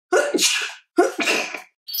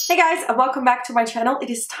Hey guys, and welcome back to my channel. It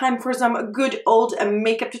is time for some good old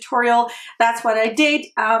makeup tutorial. That's what I did.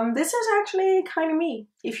 This is actually kind of me.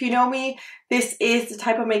 If you know me, this is the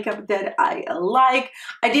type of makeup that I like.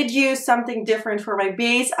 I did use something different for my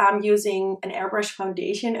base. I'm using an airbrush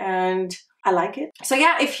foundation and I like it. So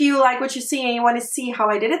yeah, if you like what you see and you want to see how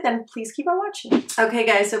I did it, then please keep on watching. Okay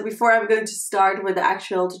guys, so before I'm going to start with the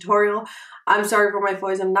actual tutorial, I'm sorry for my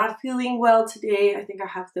voice. I'm not feeling well today. I think I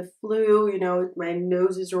have the flu, you know, my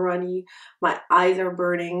nose is runny, my eyes are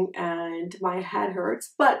burning, and my head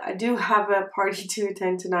hurts. But I do have a party to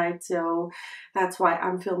attend tonight, so that's why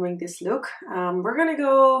I'm filming this look. We're gonna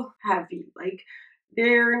go heavy, like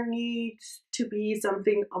there needs to be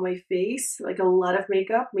something on my face, like a lot of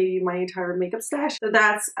makeup, maybe my entire makeup stash. So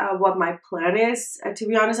that's what my plan is. To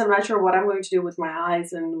be honest, I'm not sure what I'm going to do with my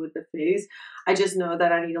eyes and with the face. I just know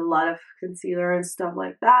that I need a lot of concealer and stuff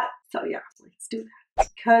like that. So yeah, let's do that.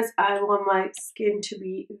 Because I want my skin to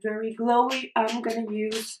be very glowy, I'm gonna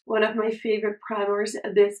use one of my favorite primers.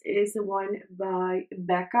 This is the one by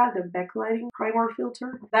Becca, the backlighting primer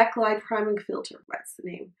filter. Backlight priming filter, that's the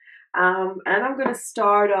name. And I'm gonna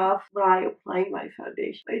start off by applying my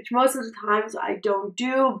foundation, which most of the times I don't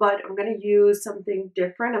do, but I'm gonna use something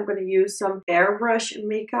different. I'm gonna use some airbrush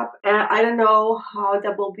makeup, and I don't know how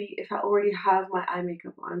that will be if I already have my eye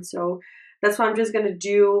makeup on, so that's why I'm just gonna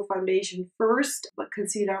do foundation first, but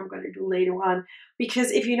concealer I'm gonna do later on, because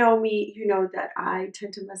if you know me, you know that I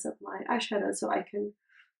tend to mess up my eyeshadow, so I can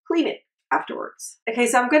clean it afterwards. Okay,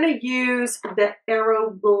 so I'm gonna use the Aero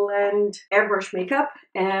Blend airbrush makeup,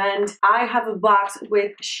 and I have a box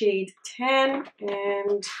with shade 10,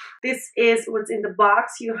 and this is what's in the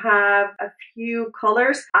box. You have a few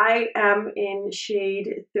colors. I am in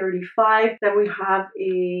shade 35. Then we have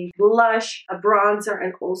a blush, a bronzer,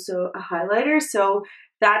 and also a highlighter. So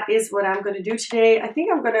that is what I'm going to do today. I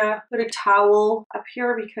think I'm going to put a towel up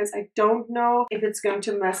here because I don't know if it's going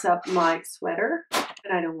to mess up my sweater,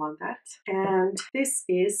 and I don't want that. And this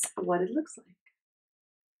is what it looks like.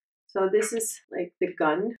 So this is like the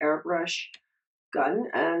gun, airbrush gun,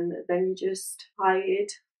 and then you just apply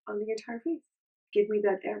it on the entire face. Give me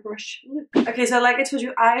that airbrush look. Okay, so like I told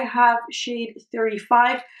you, I have shade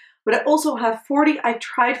 35. But I also have 40. I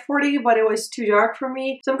tried 40, but it was too dark for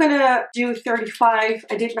me. So I'm gonna do 35.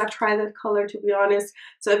 I did not try that color, to be honest.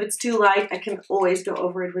 So if it's too light, I can always go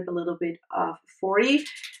over it with a little bit of 40.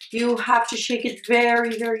 You have to shake it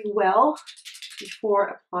very, very well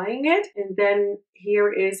before applying it. And then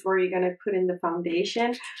here is where you're gonna put in the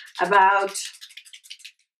foundation, about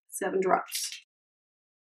 7 drops.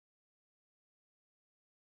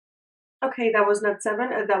 Okay, that was not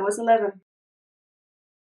 7, that was 11.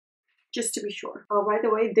 Just to be sure. Oh, by the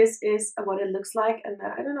way, this is what it looks like, and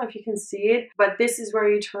I don't know if you can see it, but this is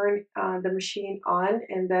where you turn the machine on,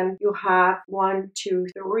 and then you have 1, 2,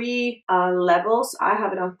 3 levels. I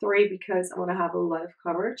have it on 3 because I want to have a lot of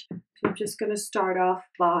coverage. So I'm just going to start off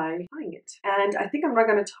by applying it. And I think I'm not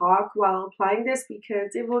going to talk while applying this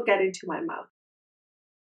because it will get into my mouth.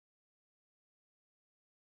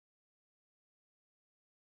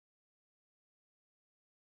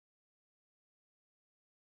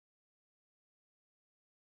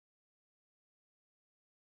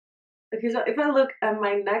 Okay, so if I look at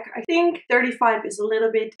my neck, I think 35 is a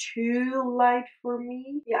little bit too light for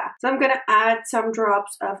me. Yeah, so I'm gonna add some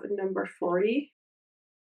drops of number 40.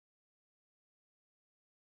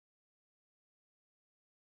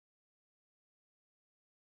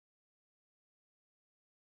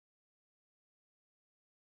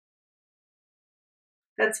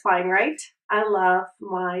 That's fine, right? I love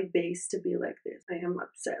my base to be like this. I am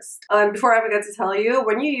obsessed. Before I forget to tell you,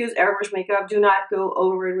 when you use airbrush makeup, do not go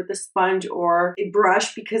over it with a sponge or a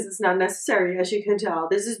brush because it's not necessary, as you can tell.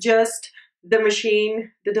 This is just the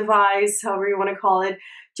machine, the device, however you want to call it.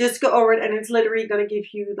 Just go over it and it's literally going to give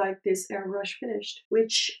you like this airbrush finished,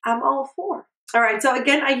 which I'm all for. Alright, so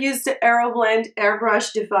again, I used the Aero Blend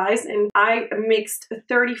airbrush device and I mixed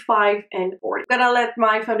 35 and 40. I'm gonna let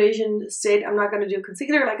my foundation sit. I'm not gonna do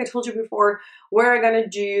concealer like I told you before. We're gonna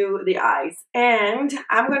do the eyes. And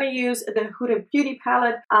I'm gonna use the Huda Beauty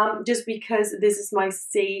palette just because this is my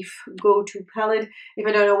safe go-to palette. If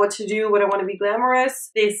I don't know what to do when I want to be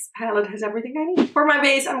glamorous, this palette has everything I need. For my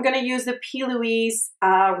base, I'm gonna use the Plouise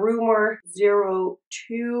Rumour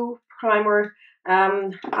 02 primer.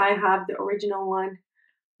 I have the original one,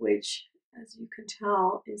 which as you can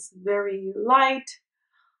tell is very light,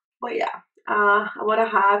 but yeah, I want to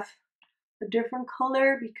have a different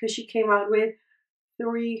color because she came out with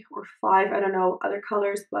 3 or 5, I don't know, other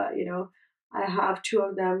colors, but you know, I have 2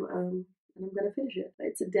 of them, and I'm gonna finish it.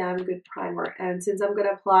 It's a damn good primer, and since I'm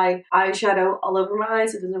gonna apply eyeshadow all over my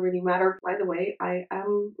eyes, it doesn't really matter. By the way, I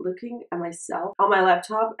am looking at myself on my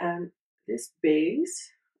laptop, and this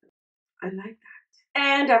base, I like that.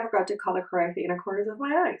 And I forgot to color correct the inner corners of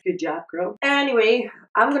my eyes. Good job, girl. Anyway,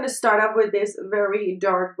 I'm going to start off with this very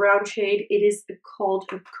dark brown shade. It is called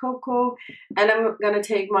a Cocoa. And I'm going to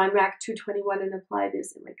take my MAC 221 and apply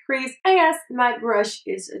this in my crease. And yes, my brush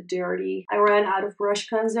is dirty. I ran out of brush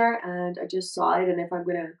cleanser and I just saw it. And if I'm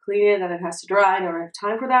going to clean it, then it has to dry. And I don't have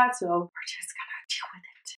time for that. So we're just going to deal with it.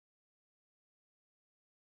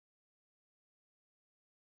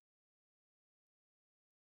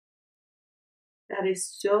 That is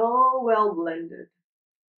so well blended.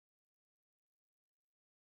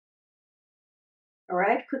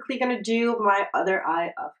 Alright, quickly gonna do my other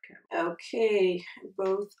eye off camera. Okay,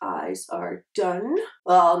 both eyes are done.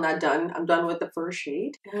 Well, not done. I'm done with the first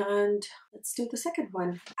shade. And let's do the second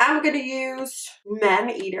one. I'm gonna use Man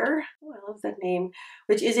Eater. Oh, I love that name.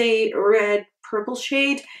 Which is a red purple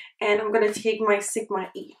shade. And I'm gonna take my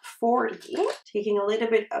Sigma E40. Taking a little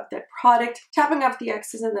bit of that product. Tapping off the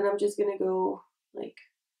excess, and then I'm just gonna go like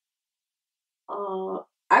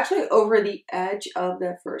actually over the edge of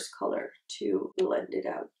that first color to blend it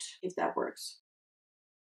out, if that works.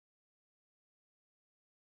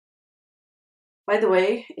 By the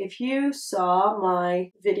way, if you saw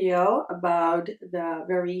my video about the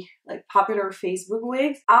very popular Facebook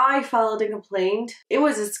wigs, I filed a complaint. It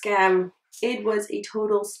was a scam. It was a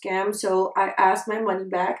total scam, so I asked my money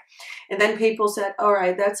back, and then people said, all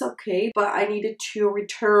right, that's okay, but I needed to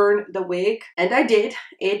return the wig, and I did.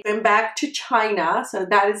 It went back to China, so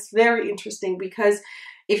that is very interesting because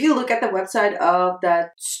if you look at the website of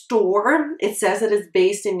that store, it says that it's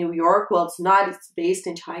based in New York. Well, it's not, it's based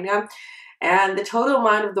in China. And the total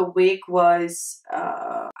amount of the wig was,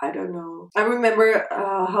 I don't know. I remember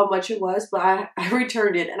how much it was, but I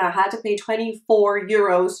returned it and I had to pay 24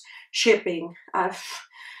 euros shipping. I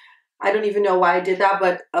don't even know why I did that,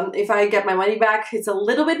 but if I get my money back, it's a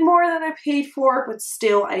little bit more than I paid for, but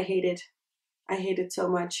still I hate it. I hate it so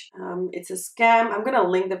much. It's a scam. I'm gonna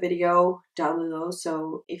link the video down below,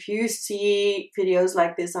 so if you see videos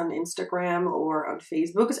like this on Instagram or on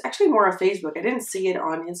Facebook, it's actually more on Facebook. I didn't see it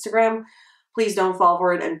on Instagram. Please don't fall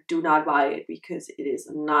for it and do not buy it because it is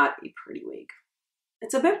not a pretty wig.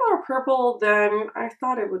 It's a bit more purple than I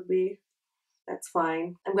thought it would be. That's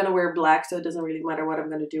fine. I'm gonna wear black, so it doesn't really matter what I'm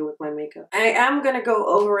gonna do with my makeup. I am gonna go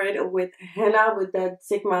over it with henna with that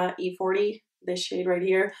Sigma E40, this shade right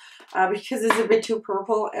here, because it's a bit too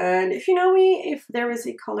purple. And if you know me, if there is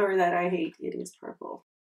a color that I hate, it is purple.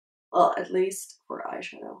 Well, at least for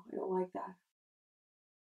eyeshadow. I don't like that.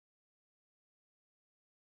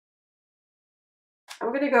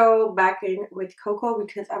 I'm gonna go back in with Cocoa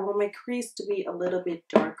because I want my crease to be a little bit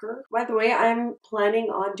darker. By the way, I'm planning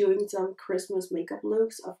on doing some Christmas makeup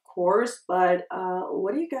looks, of course, but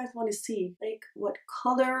what do you guys want to see? Like what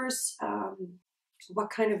colors, what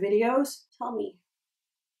kind of videos? Tell me.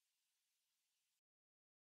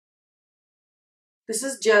 This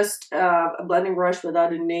is just a blending brush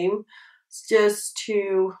without a name. It's just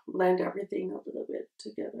to blend everything a little bit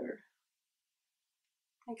together.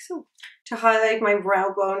 Like so. To highlight my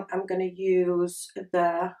brow bone, I'm gonna use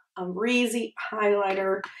the Breezy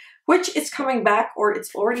highlighter, which is coming back or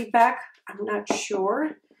it's already back. I'm not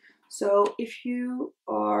sure. So if you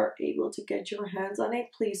are able to get your hands on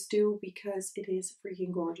it, please do because it is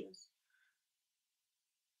freaking gorgeous.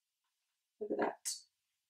 Look at that.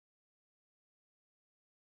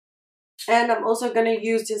 And I'm also gonna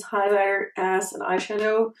use this highlighter as an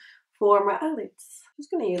eyeshadow for my eyelids. I'm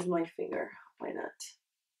just gonna use my finger. Why not?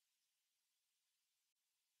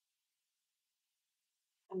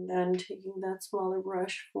 And then taking that smaller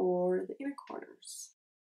brush for the inner corners.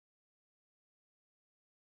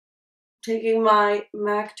 Taking my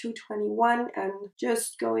MAC 221 and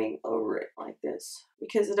just going over it like this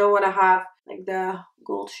because I don't want to have like the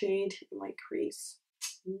gold shade in my crease.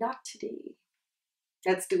 Not today.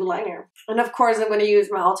 Let's do liner. And of course I'm going to use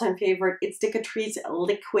my all-time favorite. It's the Catrice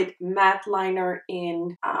liquid matte liner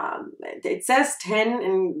in, it says 10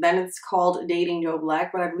 and then it's called Dating Joe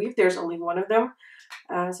Black, but I believe there's only one of them.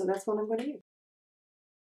 So that's what I'm going to use.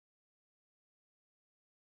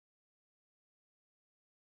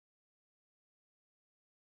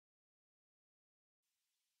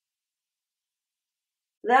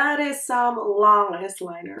 That is some long-ass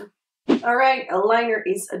liner. Alright, a liner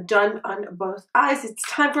is done on both eyes. It's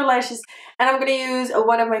time for lashes. And I'm going to use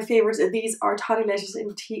one of my favorites. These are Tatti Lashes in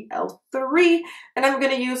TL3. And I'm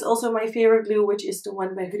going to use also my favorite glue, which is the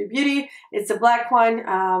one by Huda Beauty. It's a black one.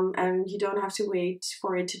 And you don't have to wait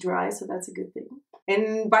for it to dry, so that's a good thing.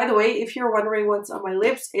 And by the way, if you're wondering what's on my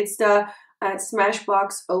lips, it's the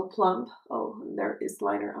Smashbox O Plump. Oh, there is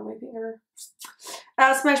liner on my finger.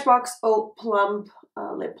 Smashbox O Plump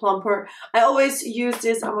lip plumper. I always use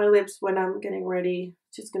this on my lips when I'm getting ready.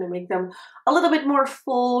 Just gonna make them a little bit more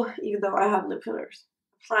full, even though I have lip fillers.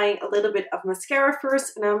 Applying a little bit of mascara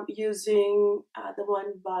first, and I'm using the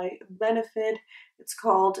one by Benefit. It's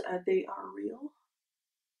called They Are Real.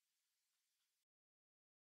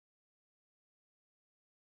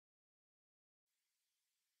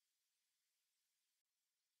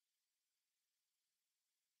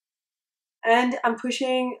 And I'm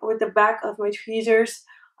pushing with the back of my tweezers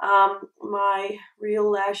my real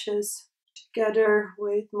lashes together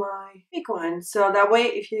with my big one. So that way,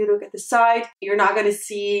 if you look at the side, you're not going to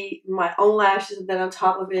see my own lashes, and then on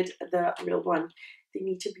top of it, the real one. They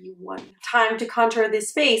need to be one. Time to contour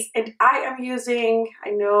this face, and I am using,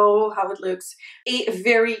 I know how it looks, a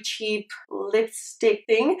very cheap lipstick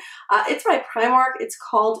thing. It's by Primark. It's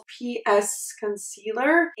called PS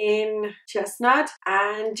Concealer in Chestnut,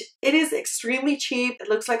 and it is extremely cheap. It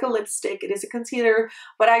looks like a lipstick. It is a concealer,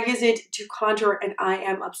 but I use it to contour, and I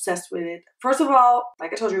am obsessed with it. First of all,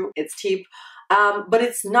 like I told you, it's cheap. But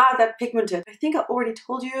it's not that pigmented. I think I already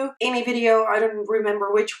told you in a video, I don't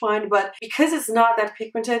remember which one, but because it's not that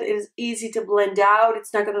pigmented, it is easy to blend out.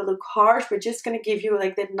 It's not going to look harsh, but just going to give you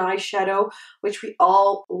like that nice shadow, which we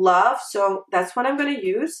all love. So that's what I'm going to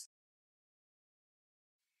use.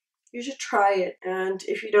 You should try it, and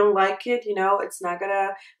if you don't like it, you know, it's not going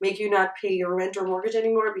to make you not pay your rent or mortgage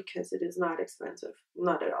anymore, because it is not expensive.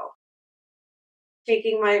 Not at all.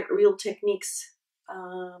 Taking my Real Techniques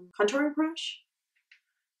contouring brush.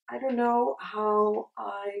 I don't know how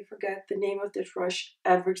I forget the name of this brush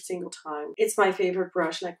every single time. It's my favorite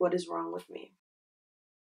brush, like what is wrong with me?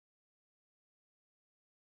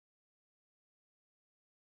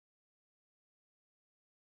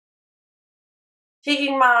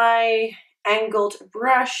 Taking my angled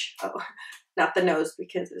brush, oh, not the nose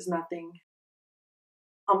because there's nothing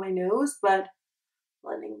on my nose, but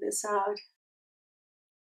blending this out.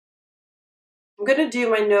 I'm gonna do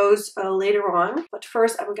my nose later on, but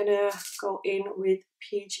first I'm gonna go in with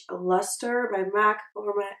Peach Lustre by MAC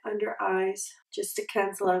over my under eyes, just to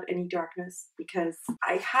cancel out any darkness, because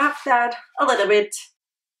I have that a little bit.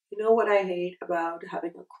 You know what I hate about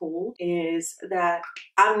having a cold is that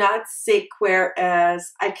I'm not sick,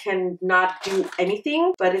 whereas I can not do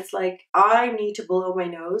anything, but it's like I need to blow my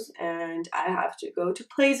nose and I have to go to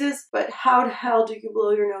places. But how the hell do you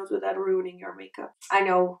blow your nose without ruining your makeup? I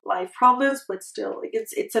know life problems, but still, like,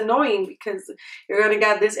 it's annoying because you're gonna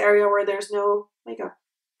get this area where there's no makeup.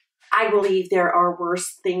 I believe there are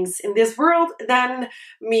worse things in this world than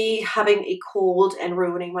me having a cold and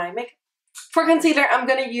ruining my makeup. For concealer, I'm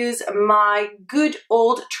going to use my good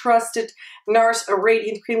old trusted Nars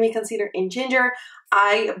Radiant Creamy Concealer in Ginger.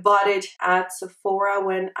 I bought it at Sephora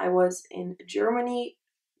when I was in Germany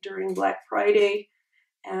during Black Friday,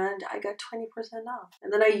 and I got 20% off.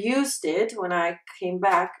 And then I used it when I came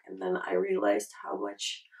back, and then I realized how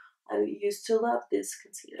much I used to love this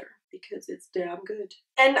concealer because it's damn good.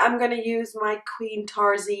 And I'm going to use my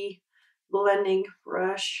Queentarzi blending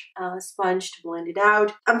brush sponge to blend it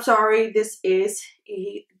out. I'm sorry, this is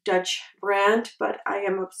a Dutch brand, but I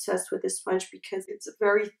am obsessed with this sponge because it's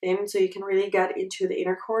very thin, so you can really get into the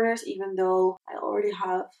inner corners, even though I already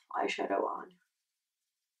have eyeshadow on.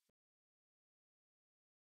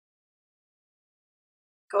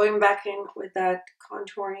 Going back in with that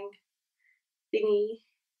contouring thingy,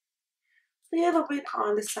 a little bit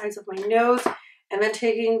on the sides of my nose, and then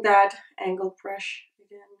taking that angled brush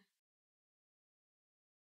again.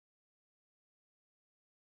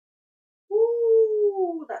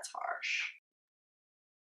 Ooh, that's harsh.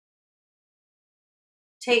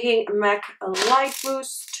 Taking MAC Light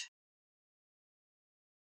Boost.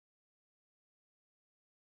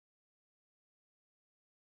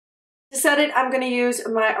 To set it, I'm going to use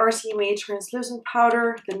my RCMA translucent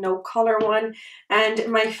powder, the no color one, and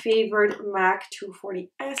my favorite MAC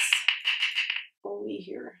 240S, only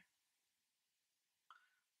here,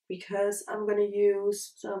 because I'm going to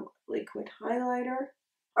use some liquid highlighter.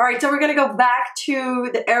 Alright, so we're going to go back to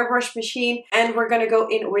the airbrush machine, and we're going to go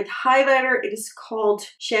in with highlighter. It is called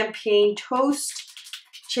Champagne Toast.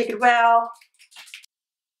 Check it well.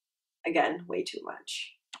 Again, way too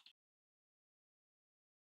much.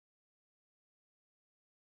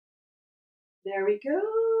 There we go.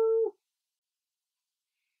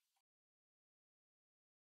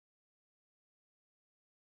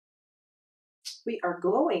 We are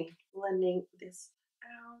glowing. Blending this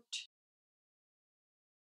out.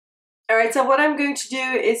 Alright, so what I'm going to do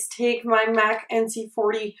is take my MAC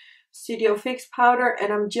NC40 Studio Fix powder,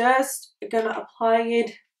 and I'm just gonna apply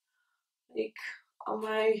it like on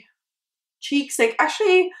my cheeks, like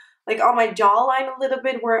actually like on my jawline a little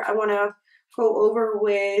bit, where I want to go over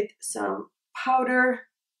with some powder,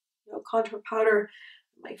 contour powder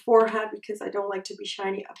on my forehead, because I don't like to be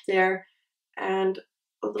shiny up there, and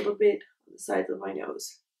a little bit on the sides of my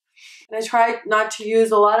nose. And I tried not to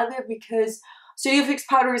use a lot of it because Studio Fix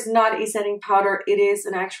powder is not a setting powder, it is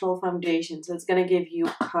an actual foundation, so it's going to give you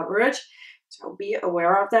coverage. So be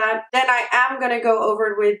aware of that. Then I am going to go over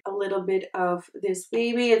it with a little bit of this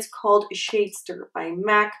baby. It's called Shadester by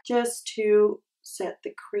MAC, just to set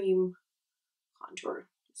the cream contour.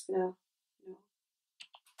 Just gonna,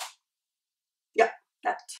 yeah,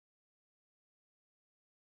 that.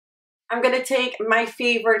 I'm going to take my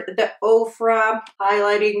favorite, the OFRA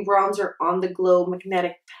highlighting bronzer on the Glow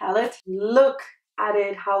magnetic palette. Look at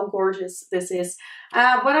it, how gorgeous this is.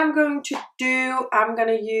 What I'm going to do, I'm going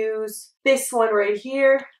to use this one right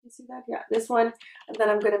here. You see that? Yeah, this one. And then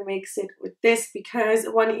I'm going to mix it with this, because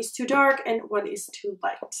one is too dark and one is too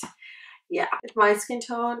light. Yeah, with my skin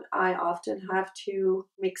tone, I often have to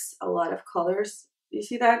mix a lot of colors. You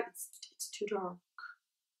see that? It's too dark.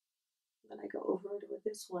 Then I go over it with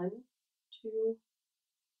this one to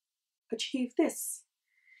achieve this.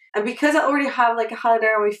 And because I already have like a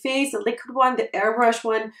highlighter on my face, the liquid one, the airbrush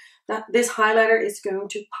one, this highlighter is going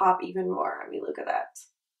to pop even more. I mean, look at that.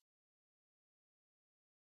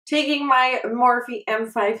 Taking my Morphe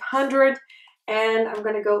M500, and I'm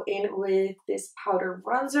gonna go in with this powder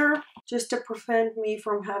bronzer, just to prevent me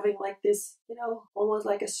from having like this, you know, almost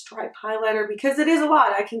like a stripe highlighter, because it is a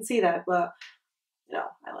lot, I can see that, but you know,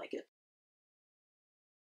 I like it.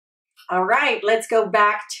 All right, let's go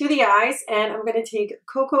back to the eyes, and I'm going to take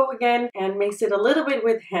cocoa again and mix it a little bit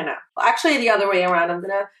with henna. Well, actually the other way around. I'm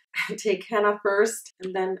going to take henna first,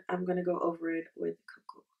 and then I'm going to go over it with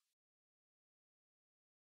cocoa.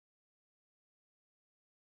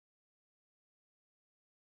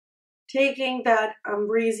 Taking that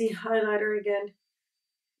breezy highlighter again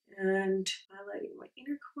and highlighting my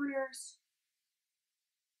inner corners.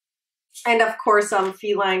 And of course some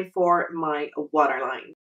feline for my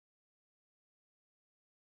waterline.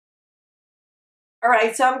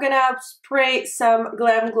 Alright, so I'm gonna spray some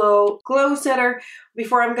Glamglow Glow Setter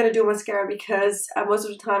before I'm gonna do mascara, because most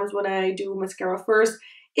of the times when I do mascara first,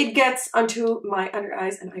 it gets onto my under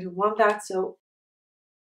eyes and I don't want that, so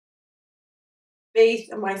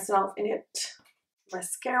bathe myself in it.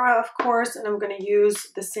 Mascara, of course, and I'm gonna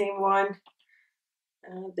use the same one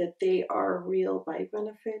that They Are Real by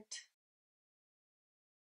Benefit.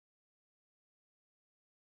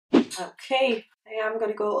 Okay, I am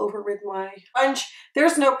gonna go over with my sponge.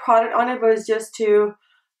 There's no product on it, but it's just to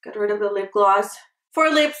get rid of the lip gloss. For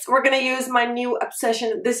lips, we're gonna use my new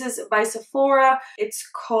obsession. This is by Sephora. It's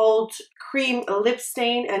called Cream Lip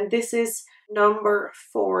Stain, and this is number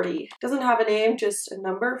 40. Doesn't have a name, just a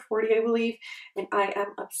number, 40 I believe. And I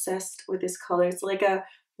am obsessed with this color. It's like a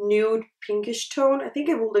nude pinkish tone. I think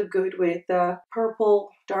it will look good with the purple,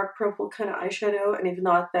 dark purple kind of eyeshadow, and if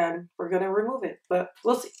not, then we're gonna remove it, but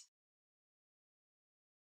we'll see.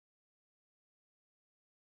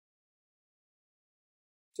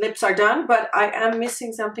 Lips are done, but I am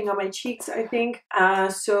missing something on my cheeks, I think.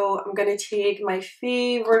 So I'm gonna take my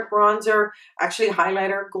favorite bronzer, actually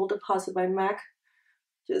highlighter, Gold Deposit by MAC.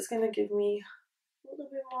 Just gonna give me a little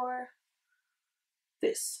bit more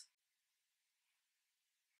this.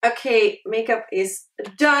 Okay, makeup is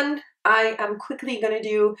done. I am quickly gonna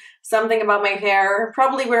do something about my hair,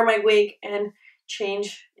 probably wear my wig and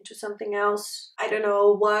change into something else. I don't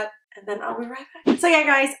know what. And then I'll be right back. So yeah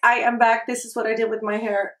guys, I am back. This is what I did with my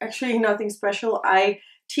hair. Actually nothing special. I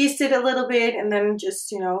teased it a little bit and then just,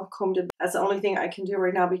 you know, combed it. That's the only thing I can do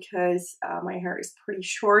right now because my hair is pretty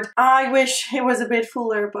short. I wish it was a bit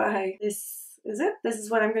fuller, but hey, this is it. This is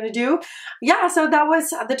what I'm gonna do. Yeah, so that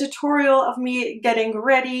was the tutorial of me getting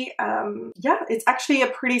ready. Yeah, it's actually a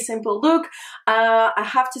pretty simple look. I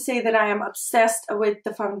have to say that I am obsessed with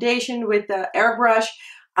the foundation, with the airbrush.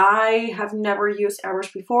 I have never used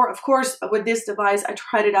airbrush before. Of course, with this device, I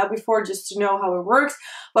tried it out before just to know how it works.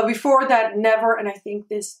 But before that, never. And I think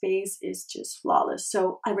this base is just flawless.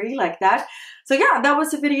 So I really like that. So yeah, that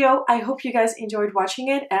was the video. I hope you guys enjoyed watching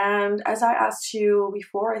it. And as I asked you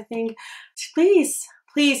before, I think, please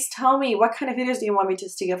tell me what kind of videos do you want me to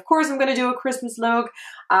see. Of course, I'm going to do a Christmas look,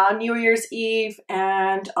 New Year's Eve,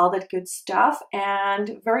 and all that good stuff.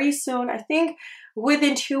 And very soon, I think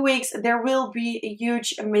within 2 weeks, there will be a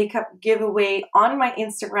huge makeup giveaway on my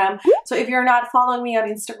Instagram. So if you're not following me on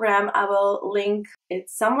Instagram, I will link it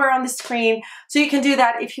somewhere on the screen. So you can do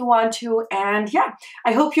that if you want to. And yeah,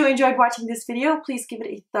 I hope you enjoyed watching this video. Please give it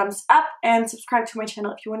a thumbs up and subscribe to my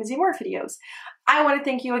channel if you want to see more videos. I want to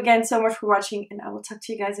thank you again so much for watching, and I will talk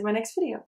to you guys in my next video.